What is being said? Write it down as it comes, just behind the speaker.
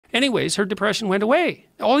Anyways, her depression went away.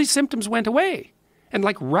 All these symptoms went away, and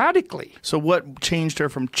like radically. So what changed her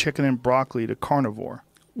from chicken and broccoli to carnivore?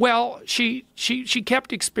 Well, she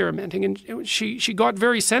kept experimenting, and she got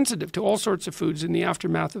very sensitive to all sorts of foods in the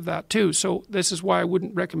aftermath of that too. So this is why I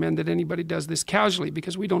wouldn't recommend that anybody does this casually,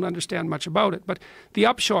 because we don't understand much about it. But the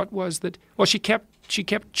upshot was that, well, she kept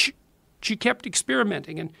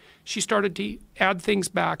experimenting, and she started to add things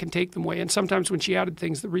back and take them away. And sometimes when she added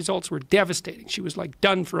things, the results were devastating. She was like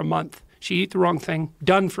done for a month. She'd eat the wrong thing,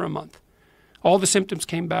 done for a month. All the symptoms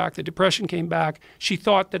came back. The depression came back. She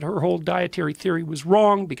thought that her whole dietary theory was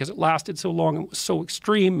wrong because it lasted so long and was so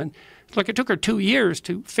extreme. And like it took her 2 years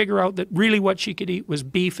to figure out that really what she could eat was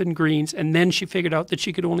beef and greens. And then she figured out that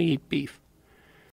she could only eat beef.